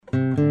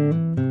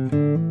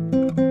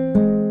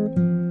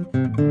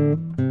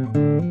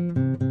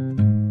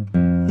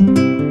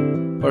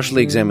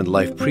Partially Examined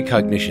Life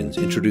Precognitions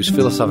introduce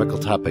philosophical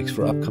topics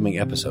for upcoming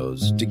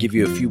episodes to give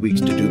you a few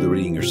weeks to do the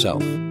reading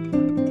yourself.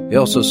 They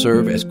also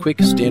serve as quick,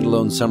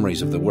 standalone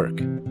summaries of the work.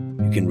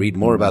 You can read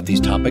more about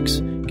these topics,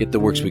 get the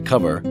works we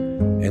cover,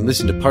 and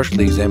listen to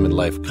Partially Examined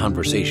Life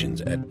conversations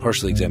at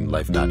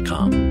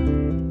partiallyexaminedlife.com.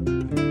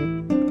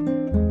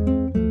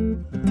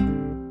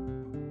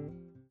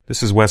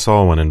 This is Wes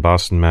Alwan in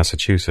Boston,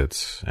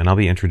 Massachusetts, and I'll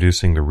be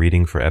introducing the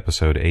reading for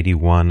episode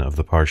 81 of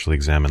the Partially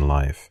Examined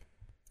Life,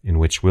 in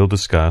which we'll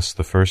discuss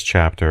the first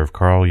chapter of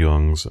Carl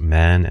Jung's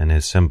Man and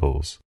His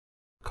Symbols,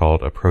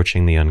 called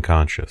Approaching the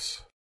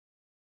Unconscious.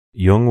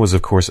 Jung was,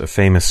 of course, a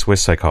famous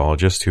Swiss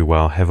psychologist who,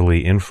 while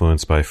heavily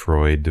influenced by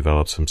Freud,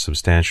 developed some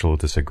substantial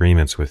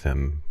disagreements with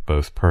him,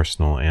 both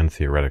personal and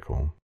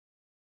theoretical.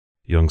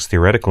 Jung's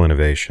theoretical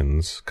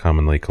innovations,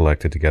 commonly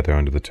collected together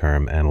under the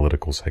term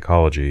analytical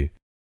psychology,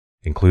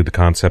 include the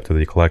concept of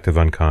the collective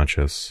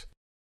unconscious,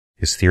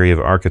 his theory of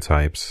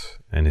archetypes,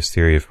 and his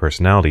theory of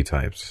personality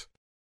types,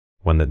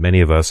 one that many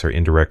of us are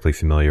indirectly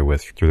familiar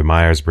with through the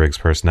Myers-Briggs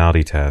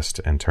personality test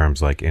and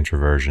terms like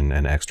introversion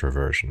and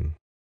extroversion.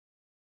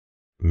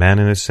 Man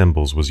and His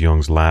Symbols was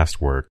Jung's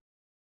last work,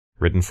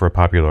 written for a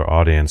popular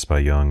audience by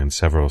Jung and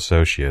several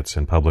associates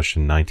and published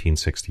in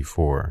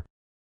 1964,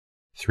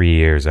 3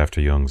 years after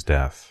Jung's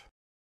death.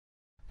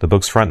 The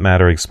book's front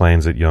matter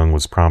explains that Jung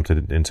was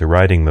prompted into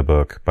writing the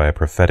book by a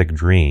prophetic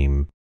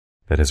dream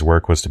that his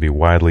work was to be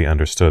widely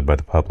understood by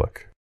the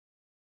public.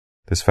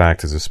 This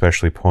fact is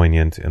especially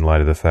poignant in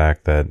light of the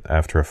fact that,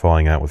 after a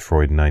falling out with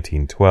Freud in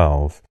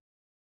 1912,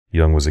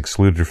 Jung was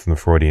excluded from the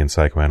Freudian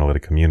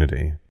psychoanalytic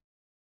community.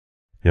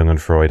 Jung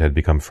and Freud had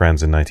become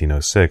friends in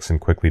 1906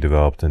 and quickly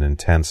developed an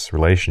intense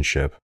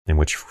relationship in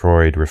which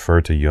Freud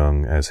referred to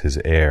Jung as his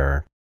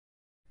heir.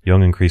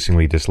 Jung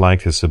increasingly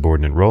disliked his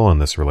subordinate role in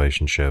this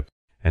relationship,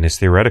 and his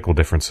theoretical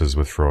differences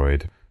with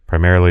Freud,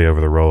 primarily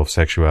over the role of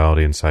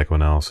sexuality in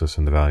psychoanalysis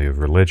and the value of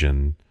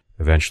religion,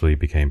 eventually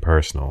became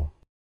personal.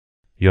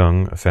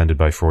 Jung, offended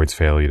by Freud's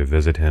failure to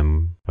visit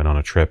him when on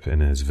a trip in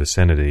his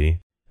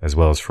vicinity, as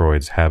well as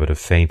Freud's habit of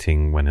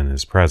fainting when in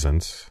his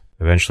presence,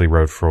 eventually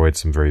wrote Freud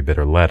some very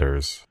bitter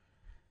letters.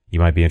 You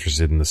might be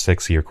interested in the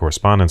 6-year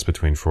correspondence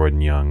between Freud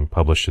and Jung,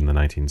 published in the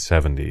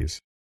 1970s.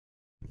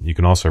 You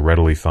can also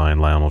readily find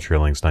Lionel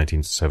Trilling's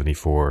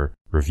 1974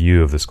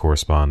 review of this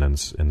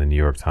correspondence in the New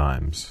York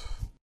Times.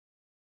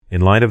 In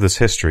light of this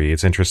history,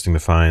 it's interesting to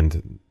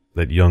find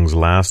that Jung's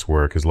last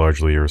work is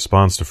largely a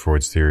response to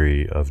Freud's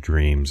theory of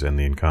dreams and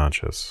the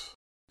unconscious.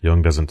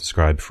 Jung doesn't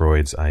describe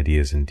Freud's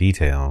ideas in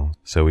detail,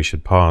 so we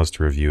should pause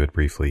to review it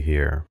briefly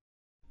here.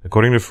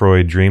 According to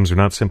Freud, dreams are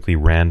not simply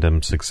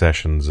random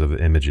successions of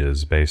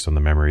images based on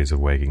the memories of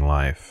waking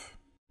life.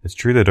 It's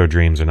true that our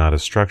dreams are not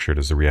as structured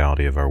as the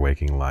reality of our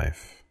waking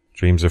life.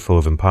 Dreams are full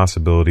of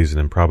impossibilities and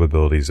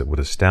improbabilities that would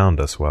astound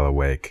us while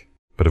awake,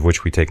 but of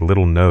which we take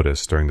little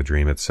notice during the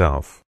dream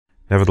itself.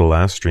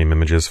 Nevertheless, dream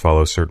images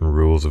follow certain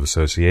rules of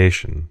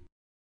association,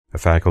 a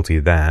faculty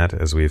that,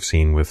 as we have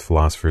seen with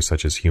philosophers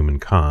such as Hume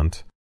and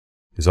Kant,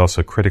 is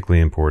also critically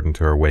important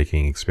to our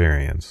waking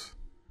experience.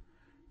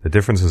 The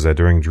difference is that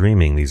during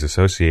dreaming, these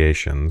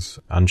associations,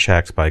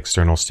 unchecked by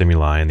external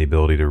stimuli and the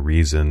ability to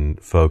reason,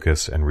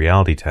 focus, and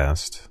reality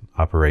test,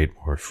 operate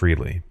more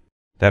freely.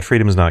 That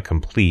freedom is not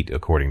complete,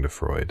 according to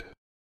Freud.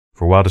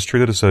 For while it is true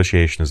that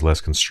association is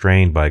less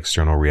constrained by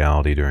external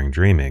reality during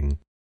dreaming,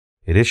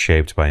 it is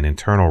shaped by an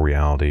internal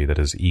reality that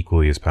is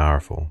equally as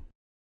powerful.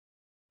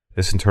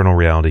 This internal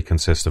reality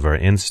consists of our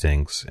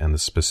instincts and the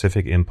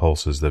specific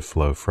impulses that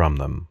flow from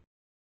them.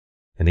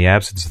 In the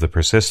absence of the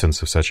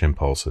persistence of such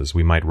impulses,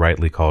 we might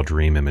rightly call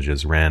dream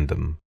images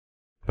random.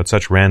 But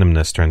such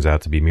randomness turns out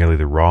to be merely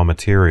the raw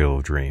material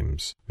of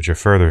dreams, which are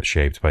further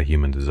shaped by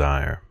human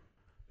desire.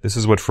 This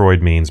is what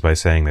Freud means by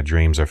saying that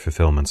dreams are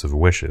fulfillments of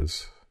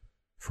wishes.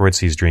 Freud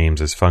sees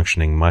dreams as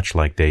functioning much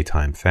like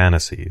daytime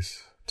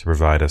fantasies, to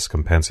provide us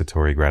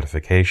compensatory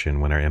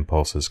gratification when our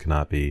impulses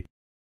cannot be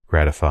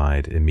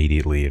gratified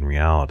immediately in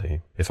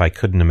reality. If I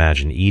couldn't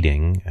imagine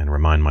eating and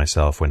remind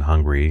myself when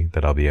hungry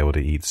that I'll be able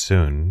to eat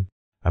soon,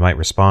 I might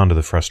respond to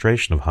the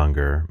frustration of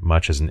hunger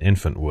much as an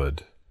infant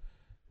would,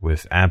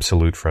 with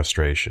absolute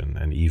frustration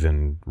and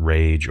even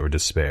rage or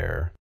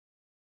despair,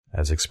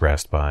 as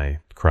expressed by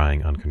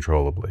crying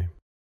uncontrollably.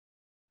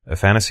 A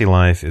fantasy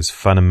life is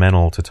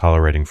fundamental to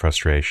tolerating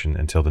frustration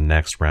until the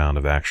next round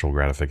of actual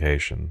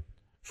gratification.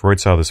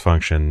 Freud saw this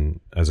function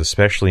as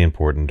especially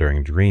important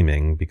during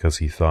dreaming because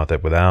he thought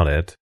that without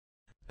it,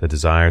 the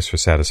desires for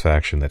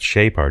satisfaction that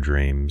shape our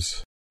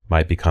dreams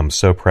might become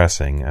so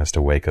pressing as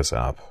to wake us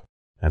up,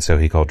 and so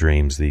he called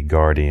dreams the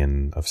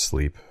guardian of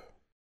sleep.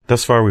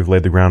 Thus far, we've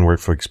laid the groundwork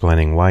for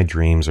explaining why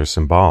dreams are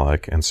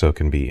symbolic and so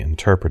can be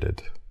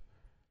interpreted.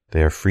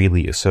 They are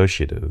freely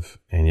associative,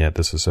 and yet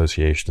this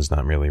association is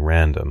not merely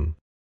random.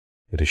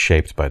 It is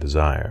shaped by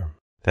desire.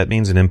 That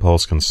means an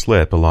impulse can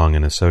slip along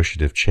an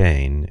associative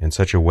chain in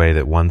such a way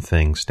that one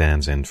thing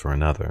stands in for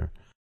another.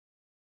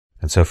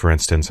 And so, for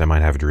instance, I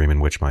might have a dream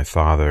in which my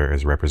father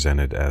is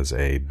represented as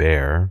a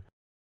bear,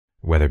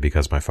 whether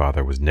because my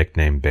father was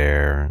nicknamed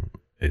Bear,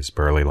 is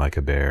burly like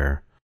a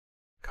bear,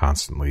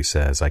 constantly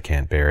says, "I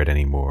can't bear it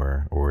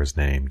anymore," or is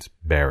named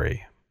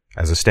Barry.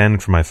 As a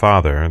stand-in for my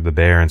father, the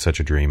bear in such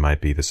a dream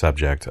might be the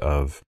subject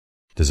of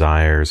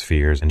desires,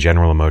 fears, and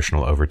general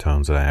emotional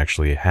overtones that I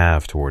actually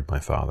have toward my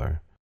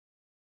father.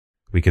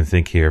 We can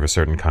think here of a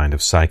certain kind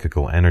of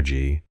psychical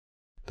energy,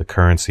 the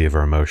currency of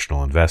our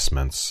emotional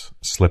investments,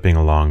 slipping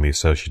along the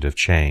associative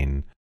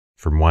chain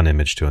from one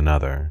image to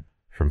another,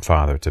 from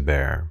father to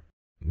bear.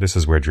 This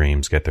is where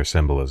dreams get their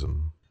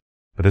symbolism.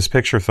 But this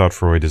picture, thought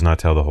Freud, does not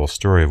tell the whole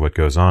story of what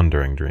goes on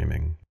during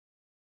dreaming.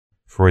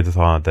 Freud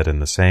thought that in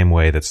the same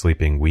way that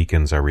sleeping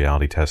weakens our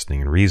reality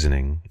testing and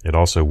reasoning, it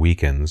also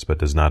weakens, but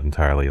does not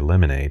entirely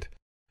eliminate,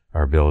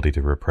 our ability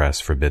to repress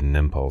forbidden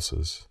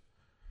impulses.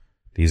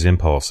 These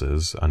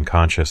impulses,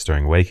 unconscious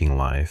during waking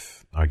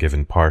life, are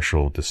given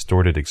partial,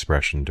 distorted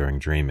expression during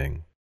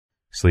dreaming.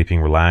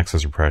 Sleeping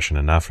relaxes repression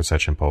enough for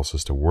such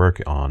impulses to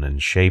work on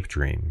and shape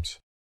dreams,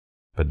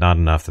 but not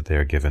enough that they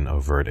are given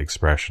overt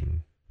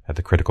expression. At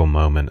the critical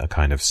moment, a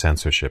kind of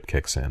censorship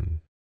kicks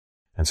in.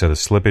 And so the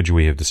slippage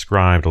we have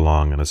described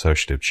along an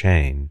associative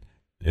chain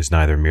is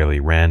neither merely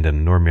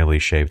random nor merely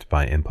shaped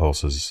by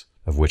impulses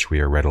of which we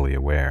are readily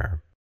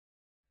aware.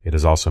 It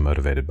is also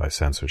motivated by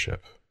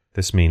censorship.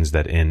 This means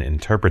that in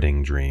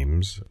interpreting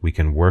dreams, we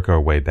can work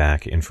our way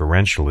back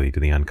inferentially to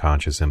the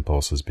unconscious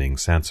impulses being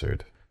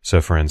censored.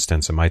 So, for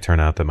instance, it might turn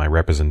out that my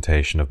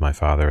representation of my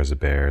father as a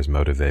bear is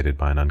motivated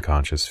by an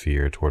unconscious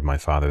fear toward my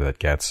father that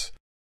gets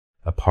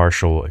a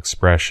partial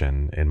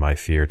expression in my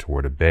fear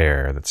toward a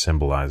bear that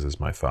symbolizes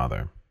my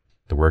father.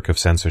 The work of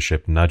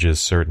censorship nudges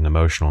certain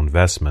emotional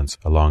investments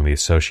along the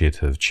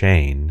associative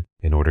chain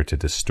in order to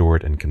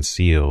distort and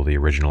conceal the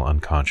original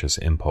unconscious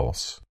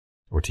impulse.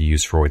 Or to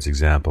use Freud's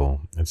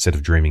example, instead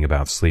of dreaming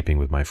about sleeping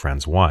with my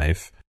friend's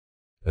wife,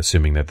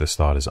 assuming that this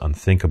thought is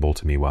unthinkable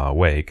to me while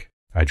awake,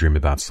 I dream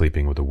about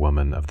sleeping with a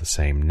woman of the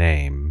same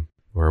name,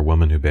 or a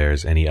woman who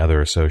bears any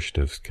other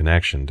associative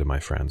connection to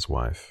my friend's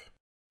wife.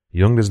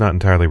 Jung does not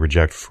entirely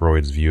reject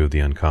Freud's view of the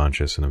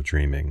unconscious and of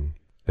dreaming,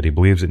 but he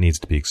believes it needs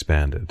to be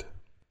expanded.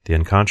 The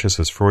unconscious,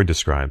 as Freud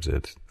describes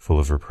it, full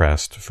of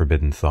repressed,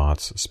 forbidden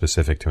thoughts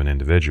specific to an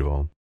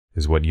individual,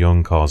 is what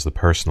Jung calls the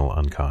personal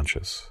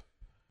unconscious.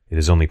 It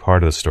is only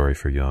part of the story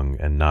for Jung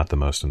and not the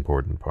most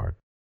important part.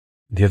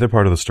 The other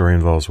part of the story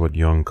involves what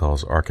Jung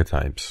calls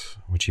archetypes,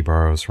 which he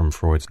borrows from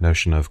Freud's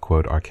notion of,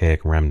 quote,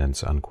 archaic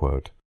remnants,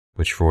 unquote,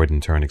 which Freud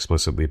in turn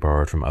explicitly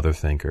borrowed from other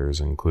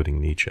thinkers, including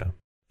Nietzsche.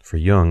 For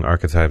Jung,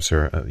 archetypes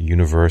are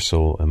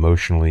universal,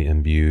 emotionally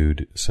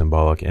imbued,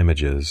 symbolic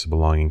images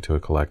belonging to a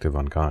collective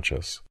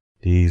unconscious.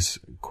 These,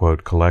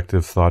 quote,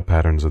 collective thought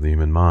patterns of the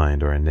human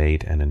mind are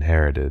innate and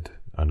inherited,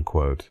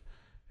 unquote,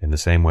 in the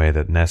same way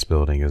that nest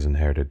building is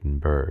inherited in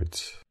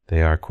birds.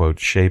 They are, quote,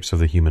 shapes of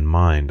the human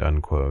mind,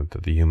 unquote,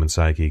 that the human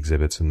psyche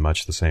exhibits in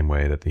much the same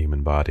way that the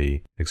human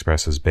body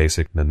expresses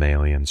basic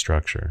mammalian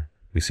structure.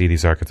 We see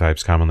these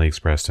archetypes commonly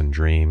expressed in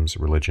dreams,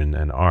 religion,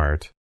 and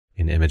art,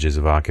 in images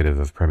evocative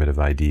of primitive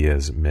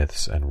ideas,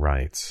 myths, and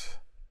rites.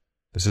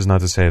 This is not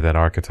to say that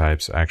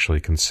archetypes actually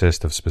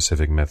consist of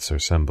specific myths or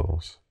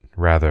symbols.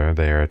 Rather,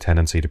 they are a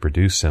tendency to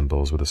produce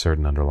symbols with a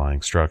certain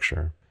underlying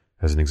structure.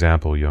 As an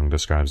example, Jung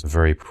describes the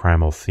very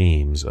primal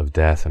themes of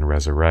death and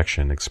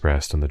resurrection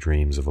expressed in the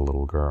dreams of a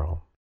little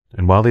girl.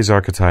 And while these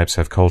archetypes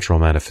have cultural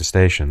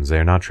manifestations, they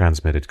are not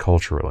transmitted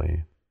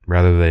culturally.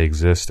 Rather, they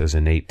exist as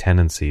innate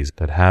tendencies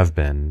that have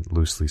been,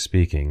 loosely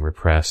speaking,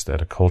 repressed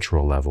at a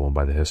cultural level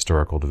by the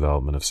historical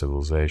development of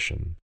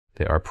civilization.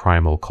 They are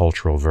primal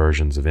cultural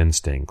versions of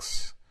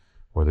instincts,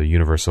 or the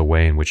universal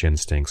way in which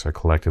instincts are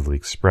collectively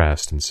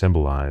expressed and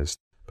symbolized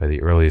by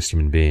the earliest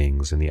human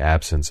beings in the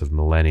absence of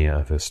millennia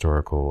of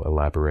historical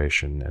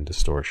elaboration and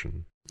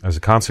distortion. As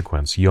a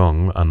consequence,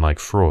 Jung, unlike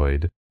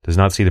Freud, does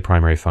not see the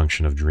primary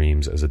function of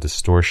dreams as a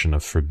distortion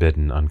of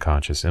forbidden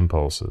unconscious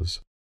impulses.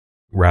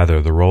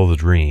 Rather, the role of the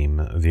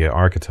dream, via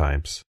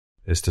archetypes,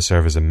 is to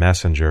serve as a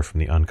messenger from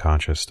the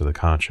unconscious to the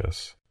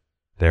conscious,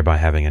 thereby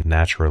having a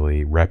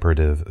naturally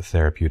reparative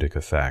therapeutic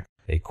effect,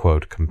 a,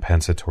 quote,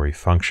 compensatory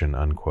function,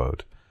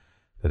 unquote,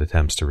 that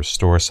attempts to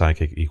restore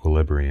psychic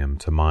equilibrium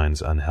to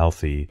minds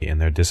unhealthy in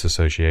their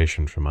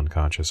disassociation from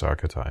unconscious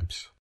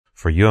archetypes.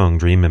 For Jung,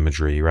 dream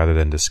imagery, rather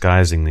than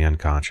disguising the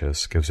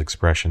unconscious, gives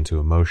expression to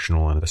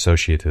emotional and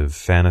associative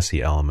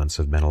fantasy elements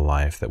of mental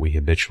life that we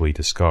habitually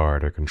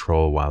discard or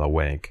control while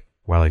awake.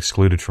 While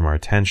excluded from our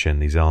attention,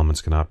 these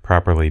elements cannot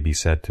properly be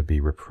said to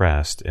be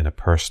repressed in a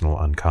personal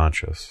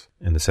unconscious,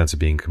 in the sense of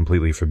being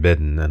completely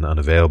forbidden and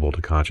unavailable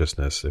to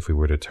consciousness if we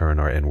were to turn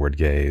our inward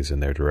gaze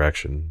in their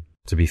direction.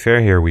 To be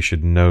fair here, we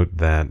should note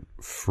that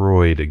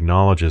Freud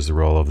acknowledges the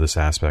role of this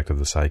aspect of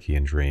the psyche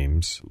in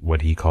dreams,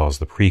 what he calls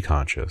the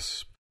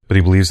preconscious. But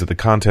he believes that the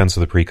contents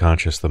of the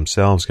preconscious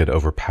themselves get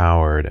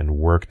overpowered and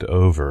worked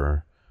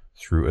over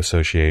through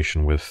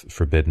association with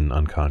forbidden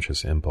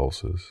unconscious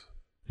impulses.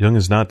 Jung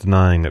is not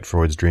denying that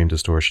Freud's dream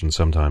distortion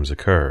sometimes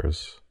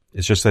occurs.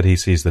 It's just that he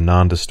sees the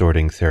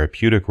non-distorting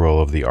therapeutic role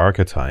of the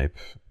archetype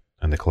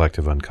and the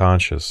collective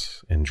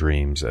unconscious in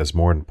dreams as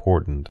more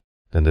important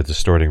than the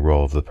distorting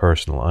role of the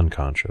personal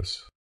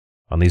unconscious.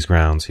 On these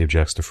grounds, he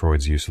objects to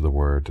Freud's use of the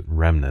word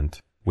remnant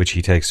which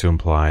he takes to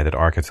imply that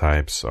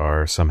archetypes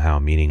are somehow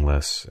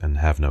meaningless and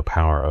have no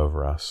power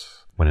over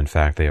us, when in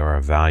fact they are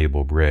a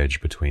valuable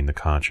bridge between the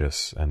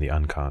conscious and the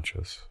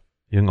unconscious.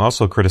 Jung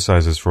also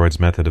criticizes Freud's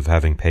method of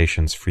having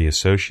patients free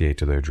associate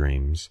to their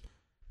dreams,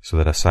 so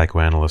that a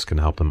psychoanalyst can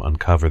help them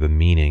uncover the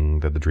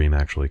meaning that the dream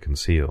actually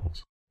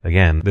conceals.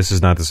 Again, this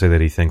is not to say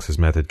that he thinks his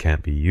method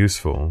can't be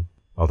useful,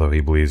 although he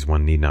believes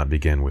one need not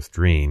begin with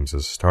dreams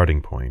as a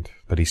starting point,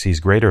 but he sees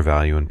greater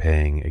value in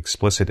paying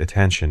explicit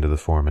attention to the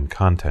form and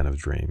content of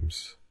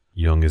dreams.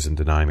 Jung isn't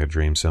denying that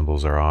dream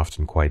symbols are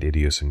often quite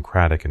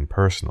idiosyncratic and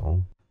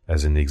personal,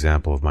 as in the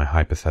example of my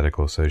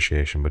hypothetical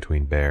association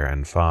between bear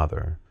and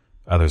father.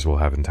 Others will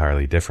have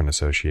entirely different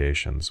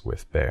associations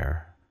with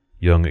bear.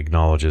 Jung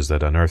acknowledges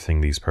that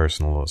unearthing these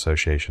personal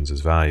associations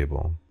is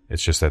valuable.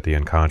 It's just that the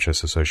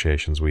unconscious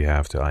associations we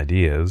have to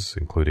ideas,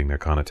 including their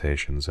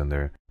connotations and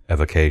their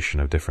evocation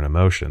of different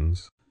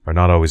emotions, are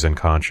not always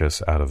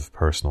unconscious out of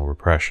personal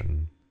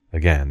repression.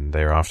 Again,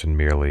 they are often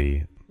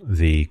merely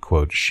the,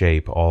 quote,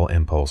 shape all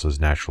impulses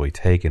naturally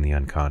take in the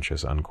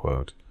unconscious,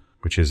 unquote,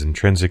 which is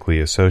intrinsically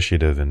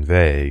associative and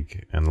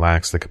vague and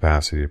lacks the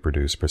capacity to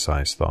produce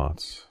precise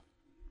thoughts.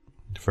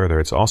 Further,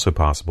 it's also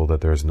possible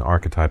that there is an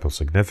archetypal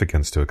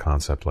significance to a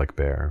concept like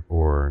bear,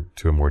 or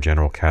to a more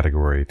general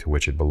category to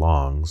which it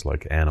belongs,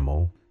 like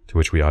animal, to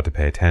which we ought to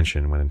pay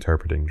attention when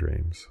interpreting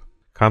dreams.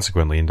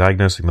 Consequently, in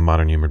diagnosing the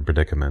modern human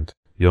predicament,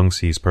 Jung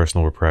sees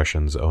personal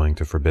repressions owing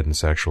to forbidden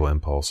sexual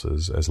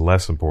impulses as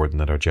less important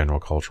than our general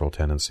cultural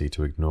tendency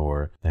to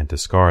ignore and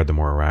discard the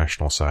more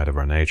irrational side of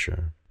our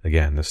nature.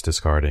 Again, this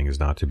discarding is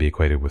not to be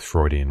equated with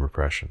Freudian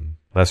repression.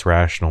 Less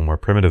rational, more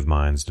primitive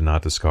minds do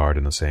not discard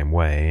in the same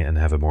way and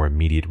have a more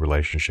immediate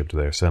relationship to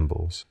their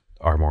symbols,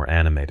 are more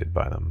animated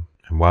by them.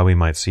 And while we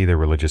might see their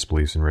religious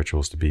beliefs and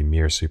rituals to be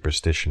mere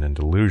superstition and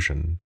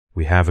delusion,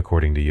 we have,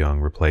 according to Jung,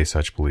 replaced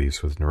such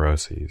beliefs with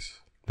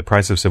neuroses. The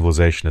price of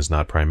civilization is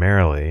not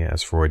primarily,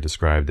 as Freud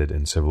described it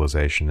in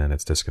Civilization and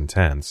Its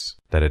Discontents,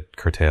 that it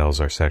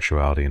curtails our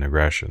sexuality and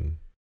aggression,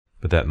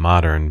 but that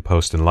modern,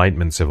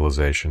 post-Enlightenment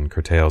civilization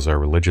curtails our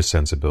religious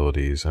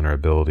sensibilities and our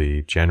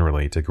ability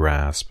generally to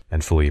grasp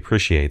and fully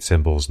appreciate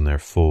symbols in their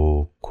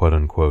full,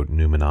 quote-unquote,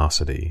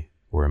 numinosity,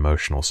 or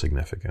emotional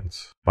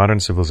significance. Modern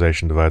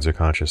civilization divides our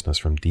consciousness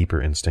from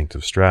deeper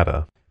instinctive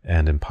strata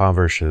and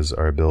impoverishes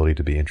our ability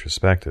to be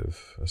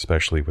introspective,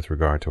 especially with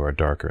regard to our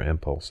darker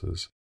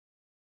impulses.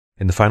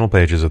 In the final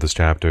pages of this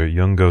chapter,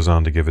 Jung goes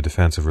on to give a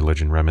defense of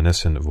religion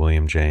reminiscent of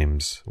William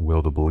James'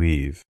 Will to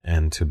Believe,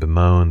 and to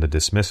bemoan the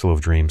dismissal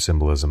of dream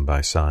symbolism by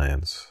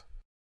science.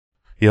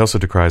 He also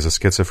decries a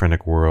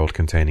schizophrenic world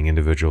containing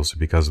individuals who,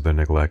 because of their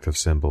neglect of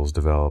symbols,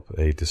 develop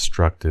a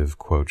destructive,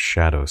 quote,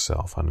 shadow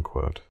self,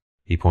 unquote.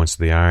 He points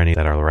to the irony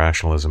that our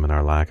rationalism and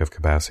our lack of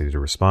capacity to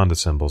respond to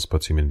symbols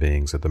puts human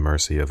beings at the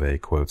mercy of a,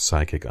 quote,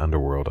 psychic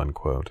underworld,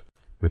 unquote,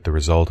 with the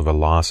result of a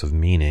loss of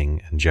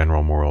meaning and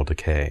general moral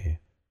decay.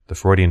 The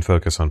Freudian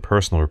focus on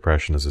personal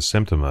repression is a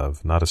symptom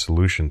of, not a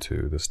solution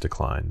to, this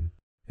decline.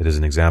 It is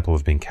an example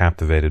of being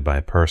captivated by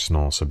a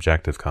personal,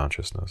 subjective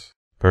consciousness.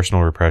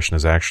 Personal repression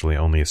is actually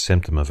only a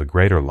symptom of a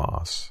greater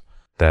loss,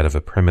 that of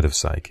a primitive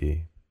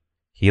psyche.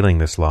 Healing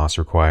this loss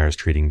requires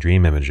treating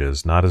dream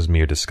images not as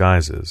mere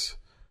disguises,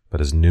 but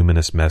as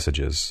numinous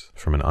messages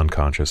from an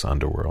unconscious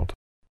underworld.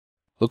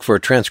 Look for a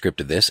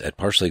transcript of this at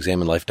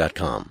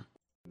partiallyexaminedlife.com.